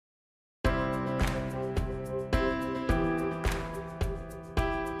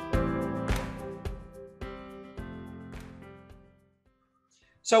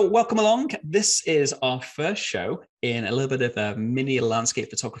So welcome along. This is our first show in a little bit of a mini landscape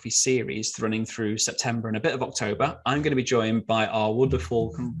photography series running through September and a bit of October. I'm going to be joined by our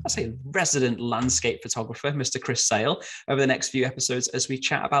wonderful, resident landscape photographer, Mr. Chris Sale, over the next few episodes as we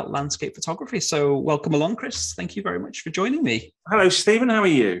chat about landscape photography. So welcome along, Chris. Thank you very much for joining me. Hello, Stephen. How are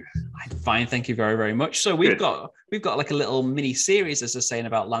you? I'm fine. Thank you very, very much. So we've got like a little mini series, as they're saying,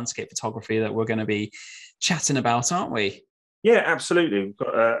 about landscape photography that we're going to be chatting about, aren't we? Yeah, absolutely. We've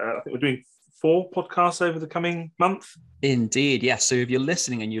got, I think we're doing 4 podcasts over the coming month. Indeed, yes. So if you're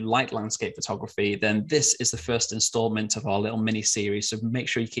listening and you like landscape photography, then this is the first installment of our little mini series. So make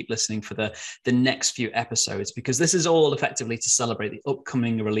sure you keep listening for the next few episodes, because this is all effectively to celebrate the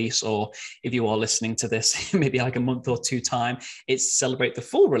upcoming release, or if you are listening to this maybe like a month or two time, it's to celebrate the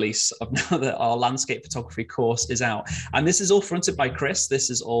full release of now that our landscape photography course is out. And this is all fronted by Chris. This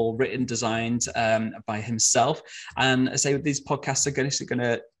is all written, designed by himself. And I say these podcasts are going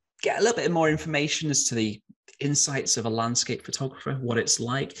to get a little bit more information as to the insights of a landscape photographer, what it's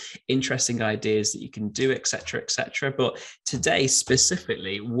like, interesting ideas that you can do, etc., etc. But today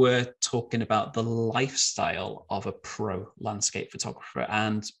specifically, we're talking about the lifestyle of a pro landscape photographer,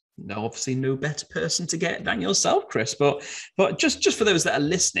 and obviously no better person to get than yourself, Chris. But just for those that are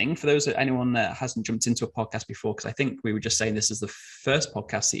listening, for those anyone that hasn't jumped into a podcast before, because I think we were just saying this is the first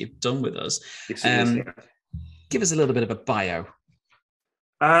podcast that you've done with us. Yes, it is, yeah. Give us a little bit of a bio.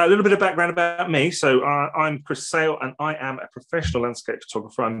 A little bit of background about me. So I'm Chris Sale, and I am a professional landscape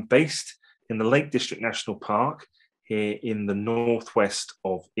photographer. I'm based in the Lake District National Park here in the northwest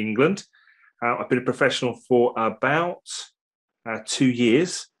of England. I've been a professional for about 2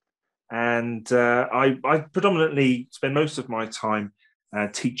 years, and I predominantly spend most of my time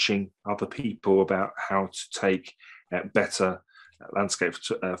teaching other people about how to take better landscape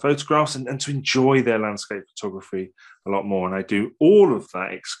photographs and to enjoy their landscape photography a lot more. And I do all of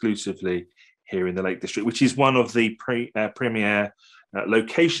that exclusively here in the Lake District, which is one of the premier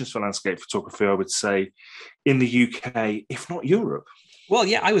locations for landscape photography, I would say, in the UK, if not Europe. Well,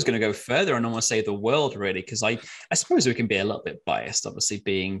 yeah, I was going to go further and almost say the world, really, because I suppose we can be a little bit biased, obviously,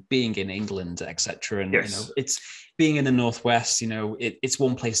 being in England, etc. And yes. It's being in the northwest. It's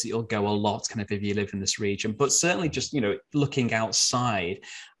one place that you'll go a lot, kind of, if you live in this region. But certainly, just looking outside,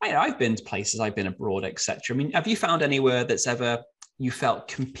 I've been to places, I've been abroad, etc. I mean, have you found anywhere that's ever you felt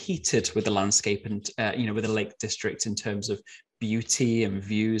competed with the landscape and with the Lake District in terms of beauty and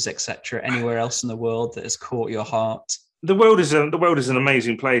views, etc.? Anywhere else in the world that has caught your heart? The world is an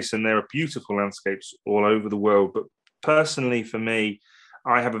amazing place, and there are beautiful landscapes all over the world. But personally, for me,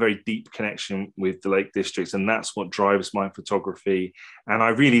 I have a very deep connection with the Lake District, and that's what drives my photography. And I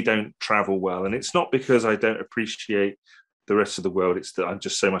really don't travel well, and it's not because I don't appreciate the rest of the world. It's that I'm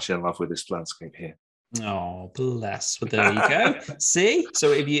just so much in love with this landscape here. Oh, bless. Well, there you go. See?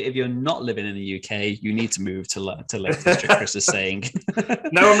 So if you're not living in the UK, you need to move to Lake District, Chris is saying.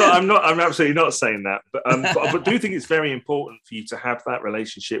 No, I'm absolutely not saying that. But I do think it's very important for you to have that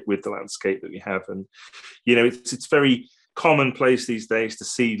relationship with the landscape that we have. And, it's very commonplace these days to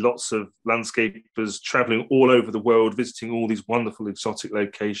see lots of landscapers traveling all over the world, visiting all these wonderful exotic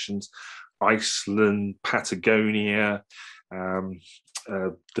locations, Iceland, Patagonia,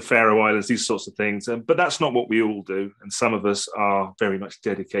 the Faroe Islands, these sorts of things. But that's not what we all do. And some of us are very much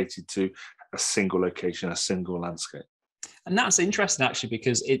dedicated to a single location, a single landscape. And that's interesting, actually,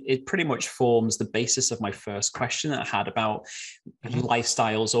 because it pretty much forms the basis of my first question that I had about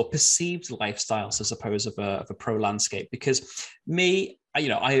lifestyles, or perceived lifestyles, I suppose, of a pro landscape. Because me,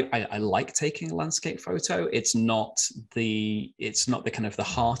 I like taking a landscape photo. It's not the kind of the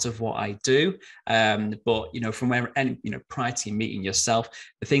heart of what I do. But from where, and prior to meeting yourself,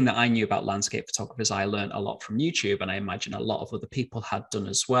 the thing that I knew about landscape photographers, I learned a lot from YouTube, and I imagine a lot of other people had done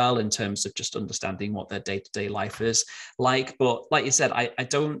as well, in terms of just understanding what their day-to-day life is like. But like you said, I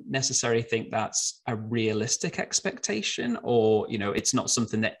don't necessarily think that's a realistic expectation, or it's not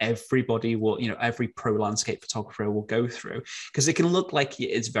something that everybody will, every pro landscape photographer will go through, because it can look like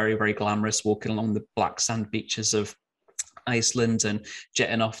it's very, very glamorous walking along the black sand beaches of Iceland and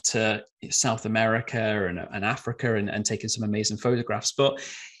jetting off to South America and Africa and taking some amazing photographs. But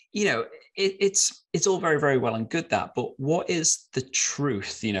it's all very, very well and good, that, but what is the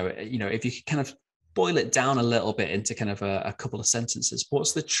truth? If you could kind of boil it down a little bit into kind of a couple of sentences,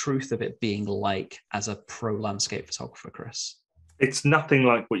 what's the truth of it being like as a pro landscape photographer, Chris? It's nothing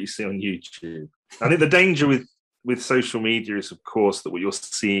like what you see on YouTube. I think the danger with social media is, of course, that what you're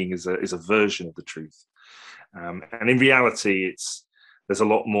seeing is a version of the truth. And in reality, there's a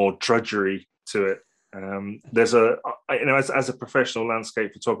lot more drudgery to it. As a professional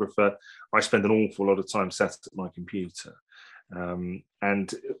landscape photographer, I spend an awful lot of time sat at my computer.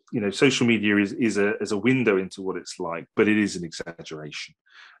 And social media is a window into what it's like, but it is an exaggeration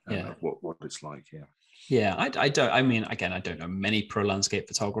of what it's like. Yeah. Yeah, I don't. I mean, again, I don't know many pro landscape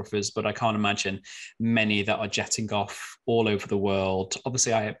photographers, but I can't imagine many that are jetting off all over the world.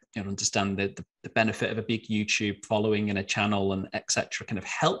 Obviously, I understand the benefit of a big YouTube following and a channel and etc. kind of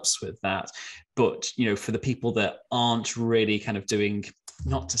helps with that. But for the people that aren't really kind of doing,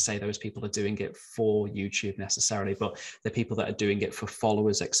 not to say those people are doing it for YouTube necessarily, but the people that are doing it for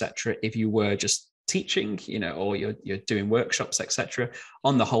followers, etc. If you were just teaching, or you're doing workshops, etc.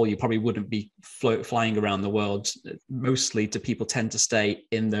 On the whole, you probably wouldn't be flying around the world. Mostly, do people tend to stay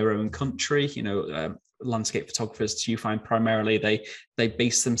in their own country? Landscape photographers, do you find primarily they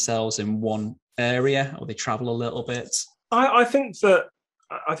base themselves in one area, or they travel a little bit? I think the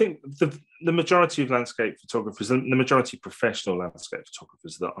majority of landscape photographers, the majority of professional landscape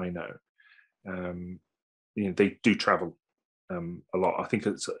photographers that I know, they do travel a lot. I think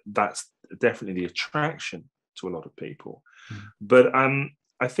that's definitely the attraction to a lot of people. But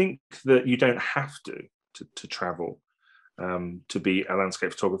I think that you don't have to travel to be a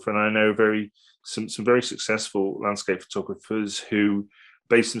landscape photographer. And I know some very successful landscape photographers who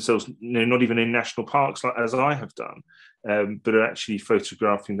base themselves, not even in national parks, like as I have done, but are actually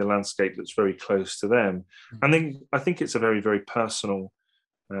photographing the landscape that's very close to them. I think it's a very, very personal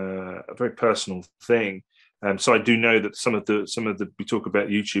thing. So I do know that some of the we talk about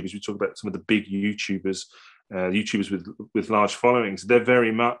YouTubers, we talk about some of the big YouTubers, YouTubers with large followings. They're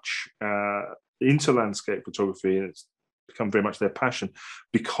very much into landscape photography, and it's become very much their passion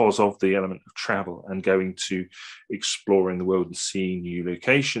because of the element of travel and going to exploring the world and seeing new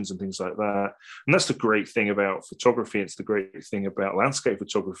locations and things like that. And that's the great thing about photography. It's the great thing about landscape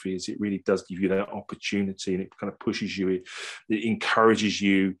photography is it really does give you that opportunity, and it kind of pushes you, it encourages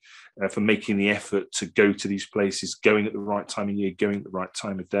you for making the effort to go to these places, going at the right time of year, going at the right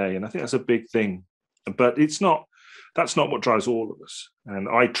time of day. And I think that's a big thing, but that's not what drives all of us. And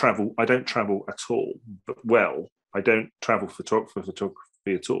I don't travel at all, but I don't travel for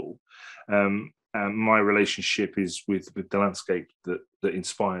photography at all. And my relationship is with the landscape that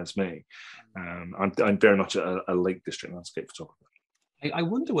inspires me. I'm very much a Lake District landscape photographer. I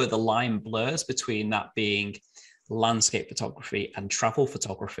wonder where the line blurs between that being landscape photography and travel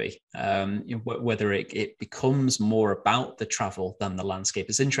photography, whether it becomes more about the travel than the landscape.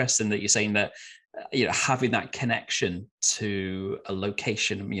 It's interesting that you're saying that having that connection to a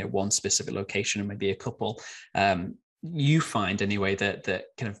location, one specific location and maybe a couple, you find anyway that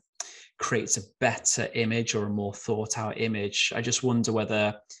kind of creates a better image or a more thought out image. I just wonder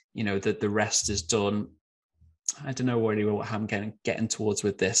whether that the rest is done. I don't know really what I'm getting towards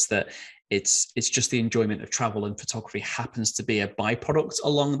with this, that it's just the enjoyment of travel, and photography happens to be a byproduct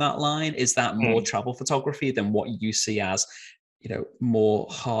along that line. Is that more travel photography than what you see as more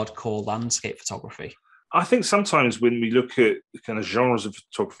hardcore landscape photography? I think sometimes when we look at kind of genres of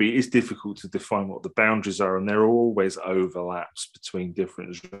photography, it's difficult to define what the boundaries are, and there are always overlaps between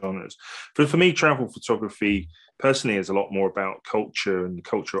different genres. But for me, travel photography personally is a lot more about culture and the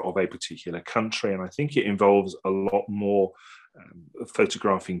culture of a particular country, and I think it involves a lot more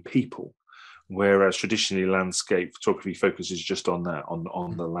photographing people. Whereas traditionally landscape photography focuses just on that,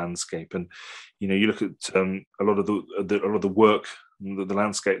 on the landscape. And you look at a lot of the work,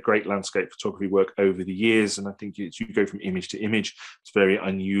 the great landscape photography work over the years, and I think you go from image to image. It's very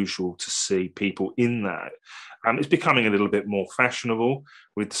unusual to see people in that. It's becoming a little bit more fashionable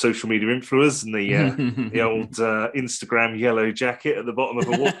with social media influencers and the old Instagram yellow jacket at the bottom of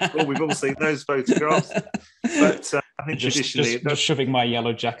a waterfall. We've all seen those photographs. But I think traditionally, just shoving my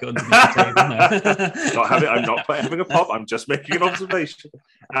yellow jacket underneath the table. I'm not having a pop. I'm just making an observation.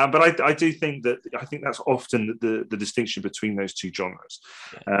 But I do think that's often the distinction between those two genres.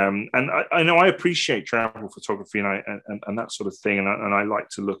 And I know I appreciate travel photography and that sort of thing, and I like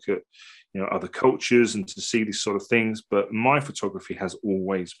to look at other cultures and to see these sort of things. But my photography has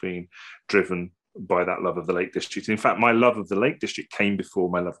always been driven by that love of the Lake District. In fact, my love of the Lake District came before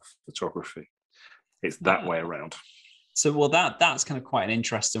my love of photography. It's that way around. So, well, that's kind of quite an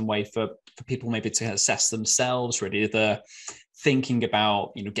interesting way for people maybe to assess themselves, really. They're thinking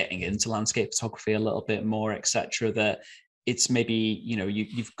about, getting into landscape photography a little bit more, etc. That it's maybe,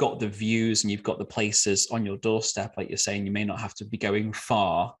 you've got the views and you've got the places on your doorstep, like you're saying. You may not have to be going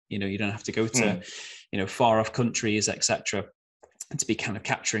far. You don't have to go to, far off countries, etc. to be kind of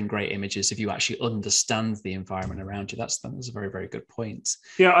capturing great images if you actually understand the environment around you. That's a very, very good point.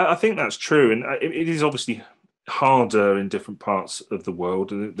 Yeah, I think that's true. And it is obviously harder in different parts of the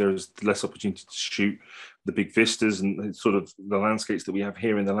world. There's less opportunity to shoot the big vistas and sort of the landscapes that we have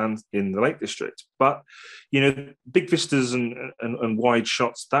here in the Lake District. But big vistas and wide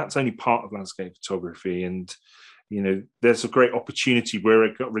shots, that's only part of landscape photography. And there's a great opportunity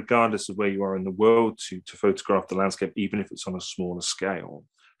where, regardless of where you are in the world, to photograph the landscape, even if it's on a smaller scale,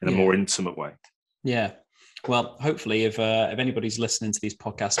 in a more intimate way. Yeah. Well, hopefully, if anybody's listening to these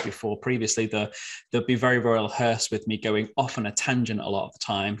podcasts previously, they'll be very well rehearsed with me going off on a tangent a lot of the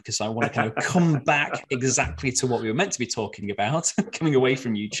time, because I want to kind of come back exactly to what we were meant to be talking about, coming away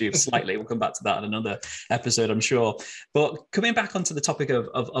from YouTube slightly. We'll come back to that in another episode, I'm sure. But coming back onto the topic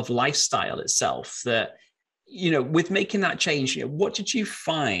of lifestyle itself, that, with making that change, what did you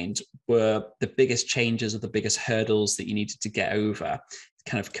find were the biggest changes or the biggest hurdles that you needed to get over,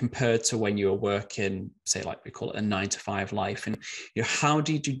 kind of compared to when you were working, say, like we call it a 9-to-5 life? And how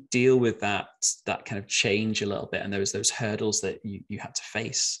did you deal with that kind of change a little bit, and those hurdles that you had to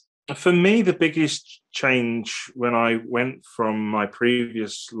face? For me, the biggest change when I went from my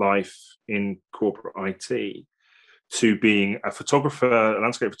previous life in corporate IT to being a photographer, a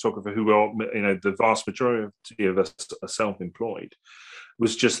landscape photographer, who are, the vast majority of us are self-employed,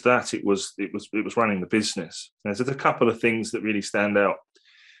 was just that it was running the business. And there's a couple of things that really stand out.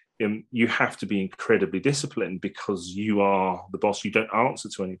 You have to be incredibly disciplined because you are the boss. You don't answer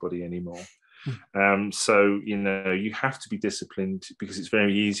to anybody anymore. So you have to be disciplined, because it's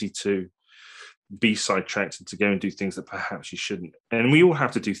very easy to be sidetracked and to go and do things that perhaps you shouldn't. And we all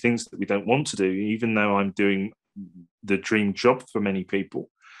have to do things that we don't want to do, even though I'm doing the dream job for many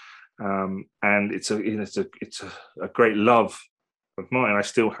people. And it's a great love of mine. I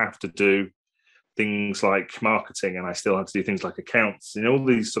still have to do things like marketing, and I still have to do things like accounts, all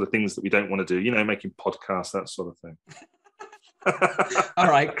these sort of things that we don't want to do, making podcasts, that sort of thing. All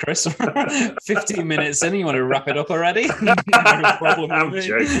right, Chris, 15 minutes in, you want to wrap it up already? No problem. I'm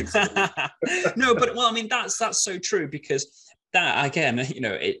joking. No, but that's so true, because that, again,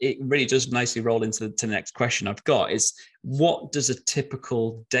 it really does nicely roll into the next question I've got, is what does a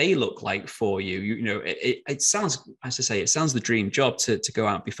typical day look like for you? It sounds, as I say, it sounds the dream job to go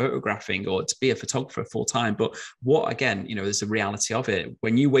out and be photographing or to be a photographer full time. But what, again, is the reality of it?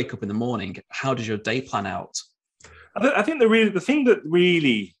 When you wake up in the morning, how does your day plan out? I think the thing that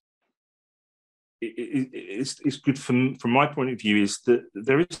really is good from my point of view is that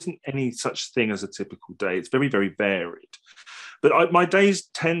there isn't any such thing as a typical day. It's very, very varied. But my days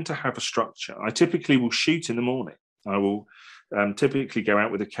tend to have a structure. I typically will shoot in the morning. I will typically go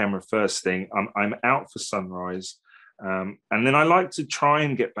out with a camera first thing. I'm out for sunrise. And then I like to try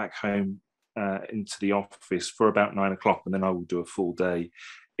and get back home into the office for about 9 o'clock. And then I will do a full day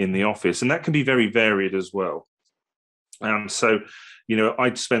in the office. And that can be very varied as well. So,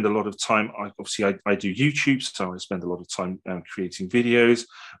 I'd spend a lot of time, I do YouTube, so I spend a lot of time creating videos,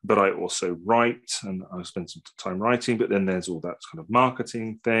 but I also write, and I spend some time writing, but then there's all that kind of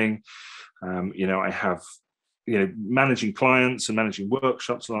marketing thing. I have, managing clients and managing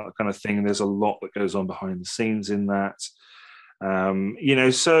workshops and that kind of thing. And there's a lot that goes on behind the scenes in that.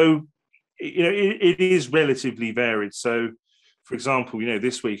 So, it is relatively varied. So, for example,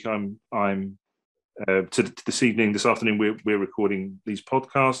 this week I'm this afternoon, we're recording these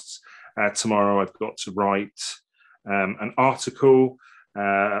podcasts. Tomorrow I've got to write an article.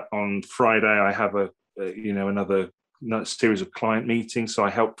 On Friday I have another series of client meetings. So I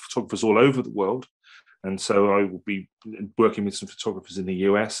help photographers all over the world, and so I will be working with some photographers in the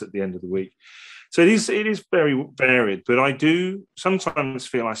US at the end of the week. So it is very varied, but I do sometimes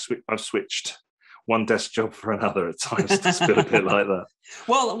feel I've switched one desk job for another at times. It's been a bit like that.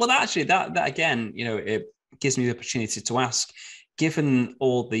 Well, actually, that again, it gives me the opportunity to ask, given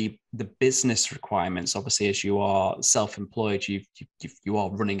all the business requirements, obviously, as you are self-employed, you are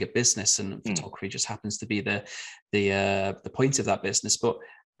running a business, and photography just happens to be the point of that business. But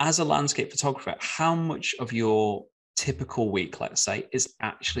as a landscape photographer, how much of your typical week, let's say, is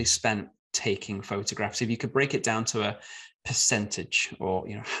actually spent taking photographs? If you could break it down to a percentage, or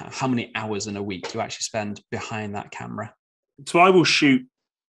how many hours in a week do you actually spend behind that camera? So I will shoot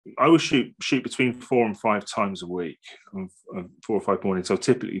between 4 and 5 times a week, 4 or 5 mornings. I'll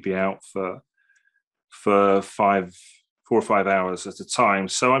typically be out for 4 or 5 hours at a time.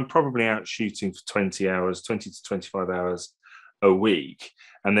 So I'm probably out shooting for 20 to 25 hours a week.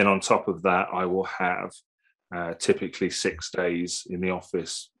 And then on top of that, I will have typically 6 days in the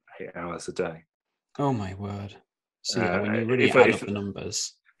office, 8 hours a day. Oh my word. So when you really add up the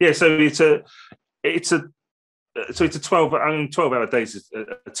numbers. Yeah, so it's a 12-hour days is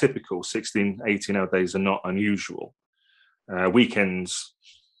a typical. 16, 18-hour days are not unusual. Weekends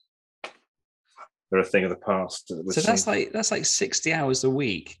they're a thing of the past. So that's like 60 hours a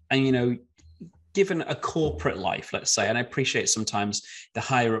week. And, given a corporate life, let's say, and I appreciate sometimes the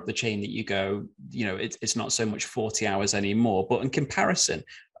higher up the chain that you go, it's not so much 40 hours anymore. But in comparison,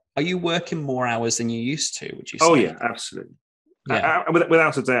 are you working more hours than you used to, would you say? Oh, yeah, absolutely. Yeah.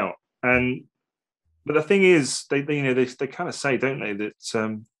 Without a doubt. But the thing is, they kind of say, don't they,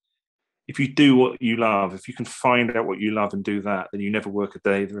 that if you do what you love, if you can find out what you love and do that, then you never work a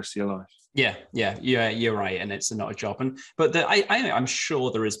day the rest of your life. Yeah, you're right, and it's not a job. But I'm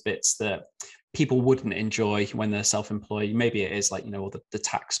sure there is bits that people wouldn't enjoy when they're self-employed. Maybe it is like all the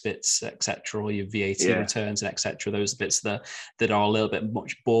tax bits, etc., or your VAT returns and etc. Those bits that are a little bit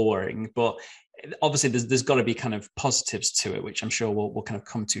much boring, but obviously there's got to be kind of positives to it, which I'm sure we'll kind of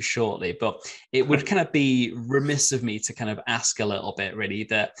come to shortly. But it would kind of be remiss of me to kind of ask a little bit, really,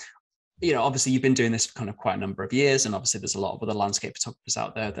 that obviously you've been doing this for kind of quite a number of years, and obviously there's a lot of other landscape photographers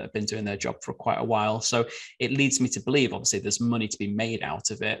out there that have been doing their job for quite a while. So it leads me to believe, obviously, there's money to be made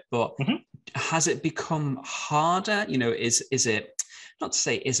out of it. But has it become harder? Is it, not to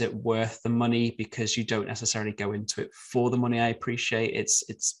say is it worth the money, because you don't necessarily go into it for the money. I appreciate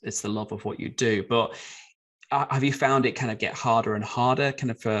it's the love of what you do, but have you found it kind of get harder and harder kind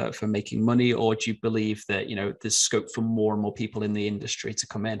of for making money, or do you believe that there's scope for more and more people in the industry to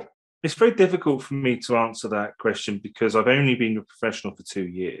come in? It's very difficult for me to answer that question because I've only been a professional for 2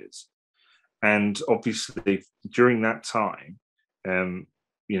 years. And obviously, during that time,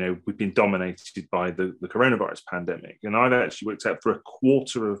 we've been dominated by the coronavirus pandemic. And I've actually worked out for a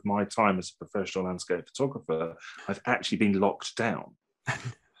quarter of my time as a professional landscape photographer, I've actually been locked down.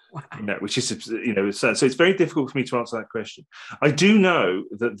 Wow. Which is, so it's very difficult for me to answer that question. I do know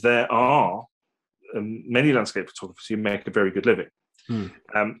that there are many landscape photographers who make a very good living.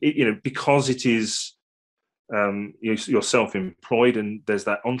 Because it is you're self-employed and there's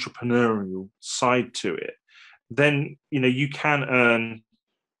that entrepreneurial side to it, then you can earn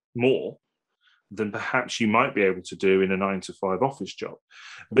more than perhaps you might be able to do in a 9-to-5 office job,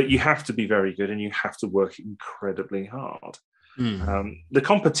 but you have to be very good and you have to work incredibly hard. The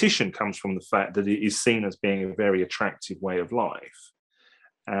competition comes from the fact that it is seen as being a very attractive way of life,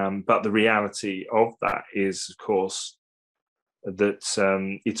 but the reality of that is, of course, that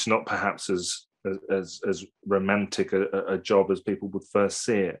it's not perhaps as romantic a job as people would first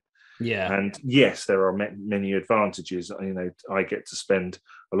see it. Yeah. And yes, there are many advantages. I get to spend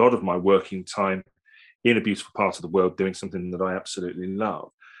a lot of my working time in a beautiful part of the world doing something that I absolutely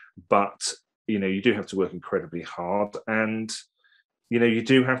love. But you do have to work incredibly hard, and you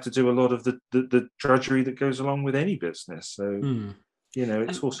do have to do a lot of the drudgery that goes along with any business. So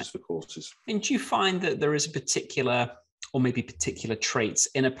it's horses for courses. And do you find that there is a particular, or maybe particular traits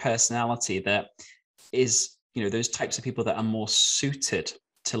in a personality that is, those types of people that are more suited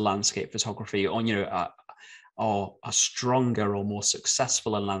to landscape photography, or, or are stronger or more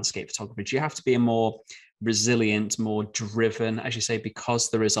successful in landscape photography? Do you have to be a more resilient, more driven, as you say,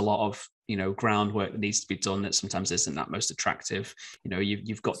 because there is a lot of, groundwork that needs to be done that sometimes isn't that most attractive?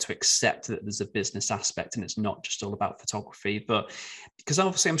 You've got to accept that there's a business aspect and it's not just all about photography. But because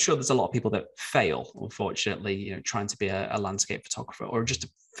obviously I'm sure there's a lot of people that fail, unfortunately, trying to be a landscape photographer or just a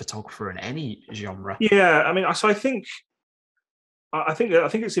photographer in any genre. Yeah, so I think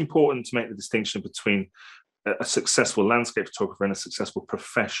it's important to make the distinction between a successful landscape photographer and a successful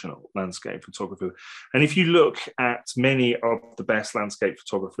professional landscape photographer. And if you look at many of the best landscape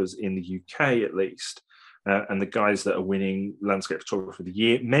photographers in the UK, at least, and the guys that are winning landscape photographer of the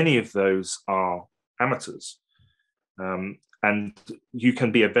year, many of those are amateurs. And you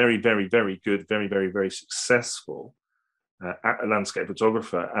can be a very, very, very good, very, very, very successful a landscape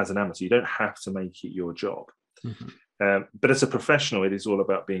photographer as an amateur. You don't have to make it your job. But as a professional, it is all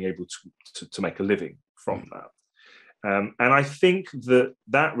about being able to make a living from that. And I think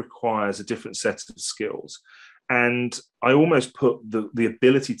that requires a different set of skills. And I almost put the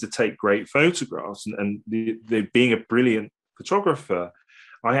ability to take great photographs and the being a brilliant photographer,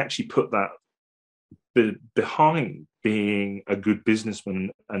 I actually put that behind being a good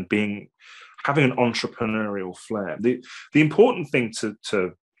businessman and having an entrepreneurial flair. The important thing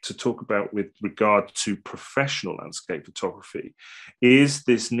to talk about with regard to professional landscape photography is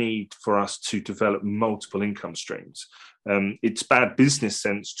this need for us to develop multiple income streams. It's bad business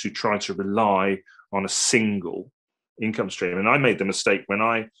sense to try to rely on a single income stream. And I made the mistake when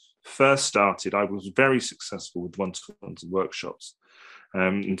I first started. I was very successful with one-to-ones and workshops.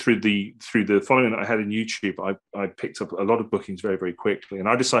 And through the following that I had in YouTube, I picked up a lot of bookings very, very quickly. And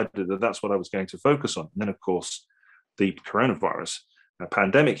I decided that that's what I was going to focus on. And then, of course, the coronavirus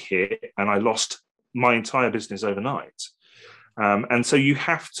pandemic hit, and I lost my entire business overnight. And so you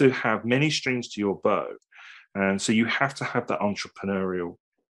have to have many strings to your bow. And so you have to have that entrepreneurial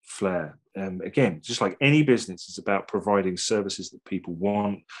flair. Again, just like any business, it's about providing services that people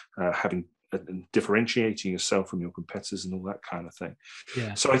want, having and differentiating yourself from your competitors and all that kind of thing.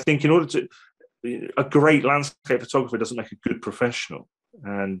 Yeah. So I think in order to, a great landscape photographer doesn't make a good professional.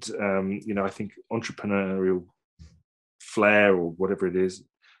 And, I think entrepreneurial flair or whatever it is,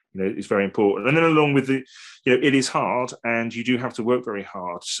 is very important. And then along with the, it is hard and you do have to work very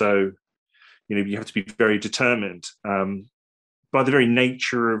hard. So, you have to be very determined. By the very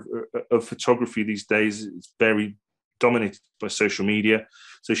nature of photography these days, it's very dominated by social media.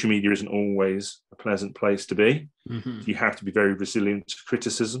 Social media isn't always a pleasant place to be. Mm-hmm. You have to be very resilient to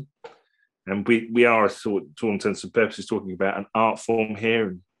criticism. And we are, to all intents and purposes, talking about an art form here.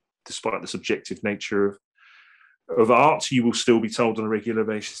 And despite the subjective nature of art, you will still be told on a regular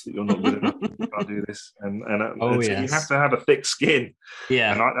basis that you're not good enough, you can't do this. And so you have to have a thick skin.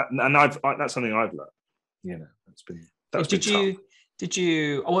 Yeah. And that's something I've learned. Did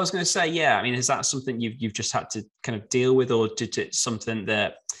you, I was going to say, yeah, I mean, is that something you've just had to kind of deal with, or did it something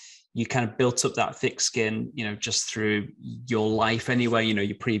that you kind of built up that thick skin, just through your life anyway,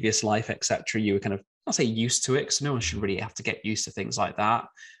 your previous life, etc. You were kind of, I'll say used to it, because no one should really have to get used to things like that.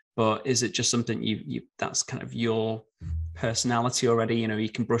 But is it just something you that's kind of your personality already? You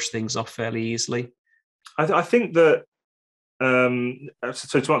can brush things off fairly easily. I think that,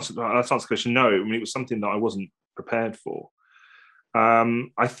 so to answer the question, no, I mean, it was something that I wasn't prepared for.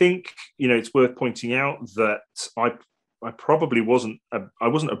 I think, it's worth pointing out that I probably wasn't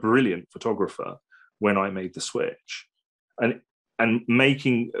a brilliant photographer when I made the switch, and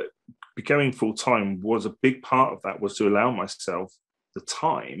going full time was a big part of that, was to allow myself the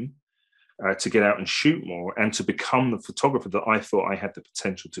time to get out and shoot more and to become the photographer that I thought I had the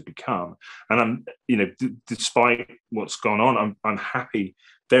potential to become. And I'm, despite what's gone on, I'm happy,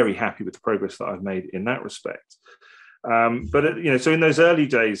 very happy with the progress that I've made in that respect. But so in those early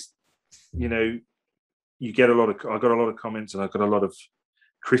days, I got a lot of comments, and I got a lot of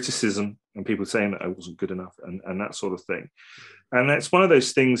criticism and people saying that I wasn't good enough and that sort of thing. And that's one of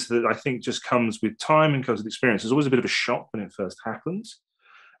those things that I think just comes with time and comes with experience. There's always a bit of a shock when it first happens,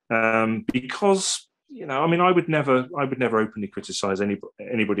 because I would never openly criticize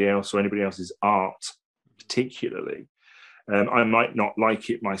anybody else or anybody else's art particularly. I might not like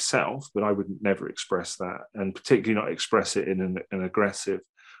it myself, but I would never express that, and particularly not express it in an aggressive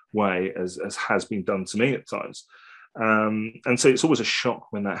way, as has been done to me at times. And so it's always a shock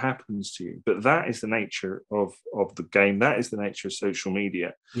when that happens to you. But that is the nature of the game. That is the nature of social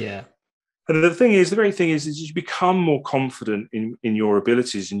media. Yeah. And the great thing is you become more confident in your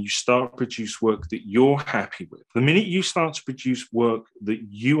abilities, and you start to produce work that you're happy with. The minute you start to produce work that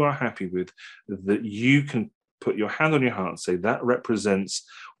you are happy with, that you can put your hand on your heart and say, that represents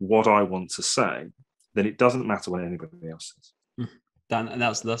what I want to say, then it doesn't matter what anybody else says. Dan, and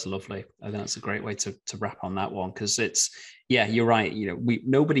that's lovely. I think that's a great way to wrap on that one, because you're right.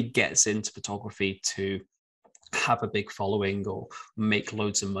 Nobody gets into photography to have a big following or make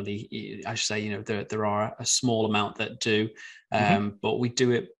loads of money. I should say, there are a small amount that do, but we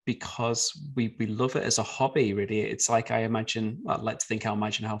do it because we love it as a hobby. Really, it's like, I'd like to think, I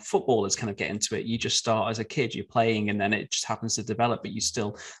imagine how footballers kind of get into it. You just start as a kid, you're playing, and then it just happens to develop, but you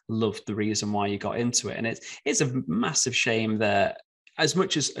still love the reason why you got into it. And it's a massive shame that, as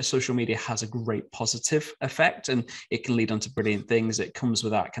much as social media has a great positive effect and it can lead on to brilliant things, it comes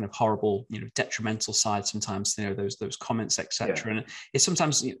with that kind of horrible, detrimental side sometimes, those comments, etc. And it's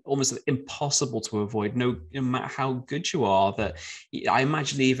sometimes almost impossible to avoid, no matter how good you are. That I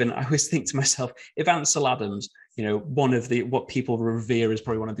imagine, I always think to myself, if Ansel Adams, one of what people revere as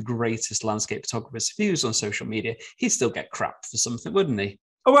probably one of the greatest landscape photographers, if he was on social media, he'd still get crap for something, wouldn't he?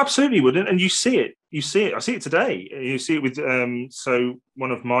 Oh, absolutely wouldn't. And you see it. I see it today. You see it with, so one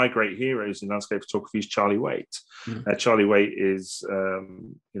of my great heroes in landscape photography is Charlie Waite. Charlie Waite is, a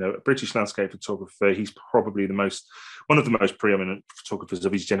British landscape photographer. He's probably one of the most preeminent photographers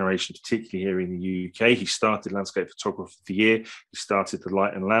of his generation, particularly here in the UK. He started Landscape Photographer of the Year. He started the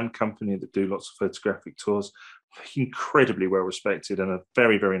Light and Land Company that do lots of photographic tours. Incredibly well respected and a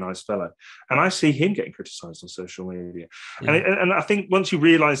very, very nice fellow. And I see him getting criticized on social media. Yeah. And I think once you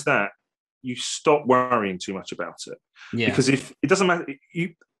realize that, you stop worrying too much about it. Yeah. Because if it doesn't matter,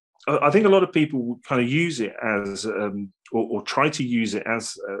 I think a lot of people kind of use it as, or try to use it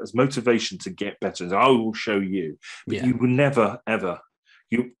as motivation to get better. I will show you. But you will never, ever.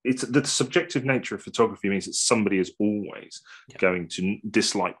 It's the subjective nature of photography means that somebody is always going to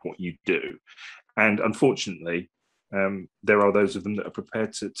dislike what you do. And unfortunately, There are those of them that are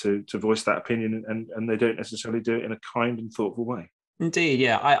prepared to voice that opinion, and they don't necessarily do it in a kind and thoughtful way. Indeed,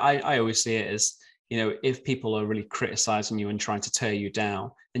 yeah. I always see it as, if people are really criticizing you and trying to tear you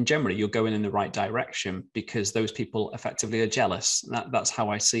down, then generally you're going in the right direction, because those people effectively are jealous. That's how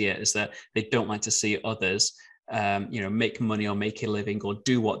I see it, is that they don't like to see others make money or make a living or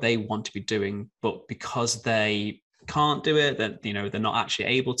do what they want to be doing, but because they can't do it, that they're not actually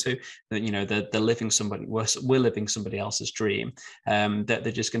able to, that they're living we're living somebody else's dream, that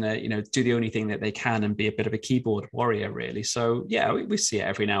they're just gonna do the only thing that they can and be a bit of a keyboard warrior, really. So yeah, we see it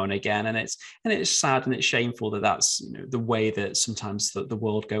every now and again, and it's sad and it's shameful that that's the way that sometimes the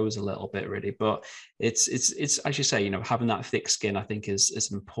world goes a little bit, really. But it's as you say, having that thick skin, I think is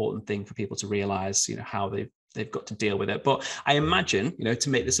an important thing for people to realize, how they've got to deal with it. But I imagine, to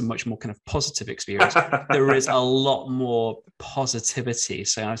make this a much more kind of positive experience, there is a lot more positivity.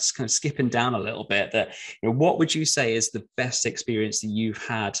 So I was kind of skipping down a little bit, that, what would you say is the best experience that you've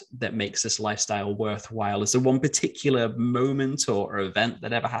had that makes this lifestyle worthwhile? Is there one particular moment or event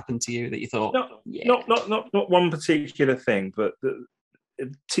that ever happened to you that you thought, not one particular thing, but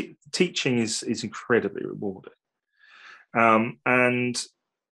teaching is incredibly rewarding. And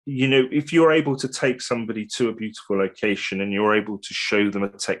if you're able to take somebody to a beautiful location and you're able to show them a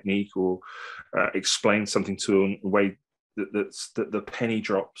technique or explain something to them in a way that the penny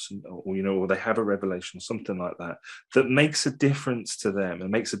drops, or they have a revelation, something like that makes a difference to them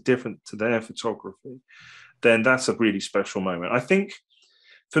and makes a difference to their photography, then that's a really special moment. I think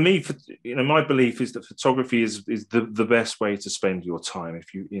for me, my belief is that photography is the best way to spend your time.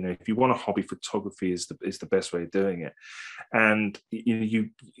 If you want a hobby, photography is the best way of doing it. And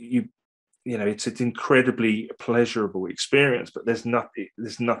it's an incredibly pleasurable experience, but there's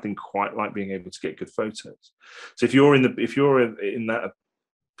nothing quite like being able to get good photos. So if you're in that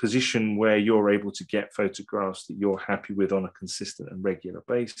position where you're able to get photographs that you're happy with on a consistent and regular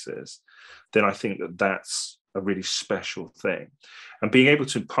basis, then I think that that's a really special thing. And being able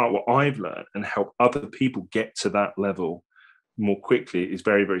to impart what I've learned and help other people get to that level more quickly is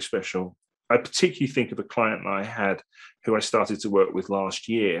very, very special. I particularly think of a client that I had who I started to work with last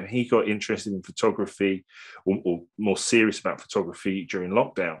year. He got interested in photography, or more serious about photography, during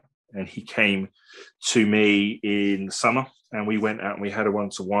lockdown. And he came to me in the summer, and we went out and we had a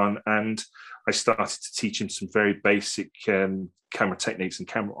one-to-one, and I started to teach him some very basic camera techniques and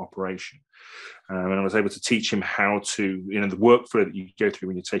camera operation. And I was able to teach him how to, the workflow that you go through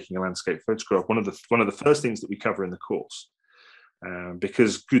when you're taking a landscape photograph. One of the first things that we cover in the course,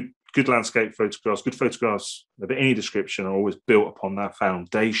 because good landscape photographs, good photographs of any description, are always built upon that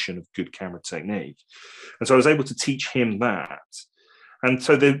foundation of good camera technique. And so I was able to teach him that. And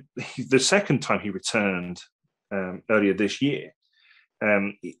so the second time he returned earlier this year,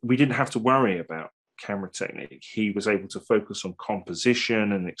 we didn't have to worry about camera technique. He was able to focus on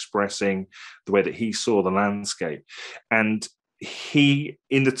composition and expressing the way that he saw the landscape. And he,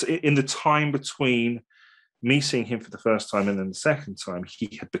 in the time between me seeing him for the first time and then the second time,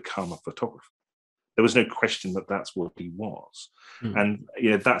 he had become a photographer. There was no question that that's what he was. And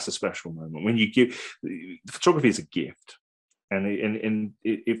that's a special moment when you give. Photography is a gift, and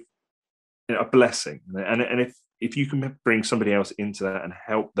if a blessing, and if you can bring somebody else into that and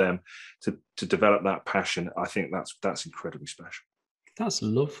help them to develop that passion, I think that's incredibly special. That's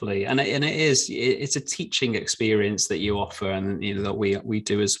lovely, and it's a teaching experience that you offer, and that we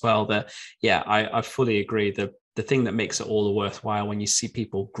do as well. That I fully agree. The thing that makes it all worthwhile when you see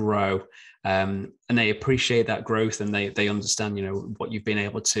people grow, and they appreciate that growth, and they understand what you've been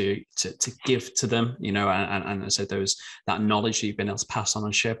able to give to them, and so that knowledge that you've been able to pass on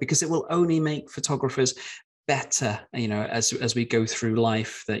and share, because it will only make photographers better, as we go through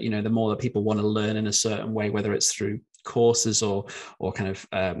life. That the more that people want to learn in a certain way, whether it's through courses or kind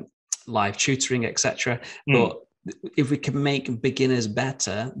of live tutoring, etc. But if we can make beginners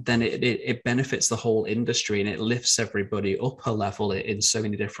better, then it benefits the whole industry, and it lifts everybody up a level in so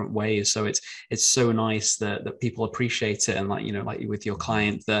many different ways. So it's so nice that people appreciate it, and like with your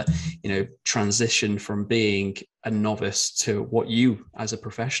client, that transition from being a novice to what you as a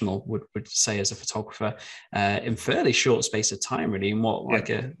professional would say as a photographer in fairly short space of time, really.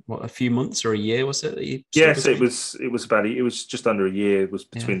 In a few months or a year, was it? That you yes, it was just under a year. It was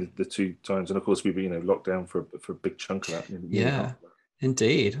between the two times, and of course we were locked down for a big chunk of that.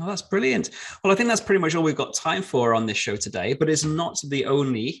 Indeed. Well, that's brilliant. Well, I think that's pretty much all we've got time for on this show today, but it's not the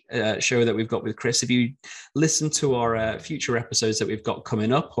only show that we've got with Chris. If you listen to our future episodes that we've got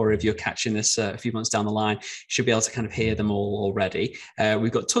coming up, or if you're catching this a few months down the line, you should be able to kind of hear them all already.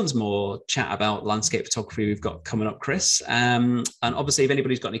 We've got tons more chat about landscape photography we've got coming up, Chris. And obviously, if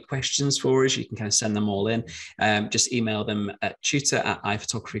anybody's got any questions for us, you can kind of send them all in. Just email them at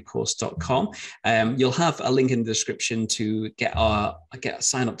tutor@iphotographycourse.com. You'll have a link in the description to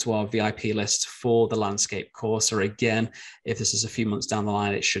sign up to our VIP list for the landscape course. Or again, if this is a few months down the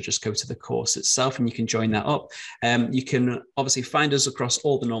line, it should just go to the course itself and you can join that up. You can obviously find us across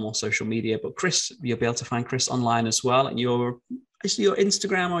all the normal social media, but Chris, you'll be able to find Chris online as well. And your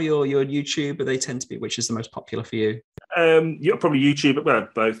Instagram or your YouTube, but they tend to be, which is the most popular for you? You're probably YouTube, well,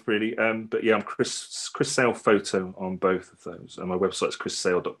 both really. But yeah, I'm Chris Sale Photo on both of those. And my website is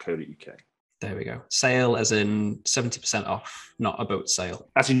chrissale.co.uk. There we go. Sale as in 70% off, not a boat sale.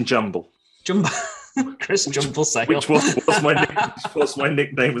 As in Jumble. Jumble. Chris Jumble Sale. Which was my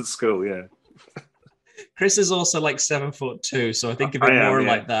nickname at school, yeah. Chris is also like 7'2", so I think of it more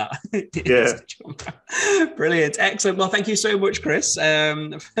like that. Yeah. Brilliant. Excellent. Well, thank you so much, Chris,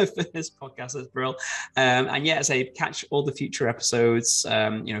 for this podcast. That's brilliant. And yeah, as I catch all the future episodes,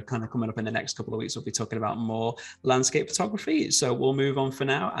 kind of coming up in the next couple of weeks, we'll be talking about more landscape photography. So we'll move on for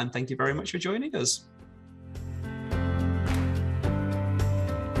now. And thank you very much for joining us.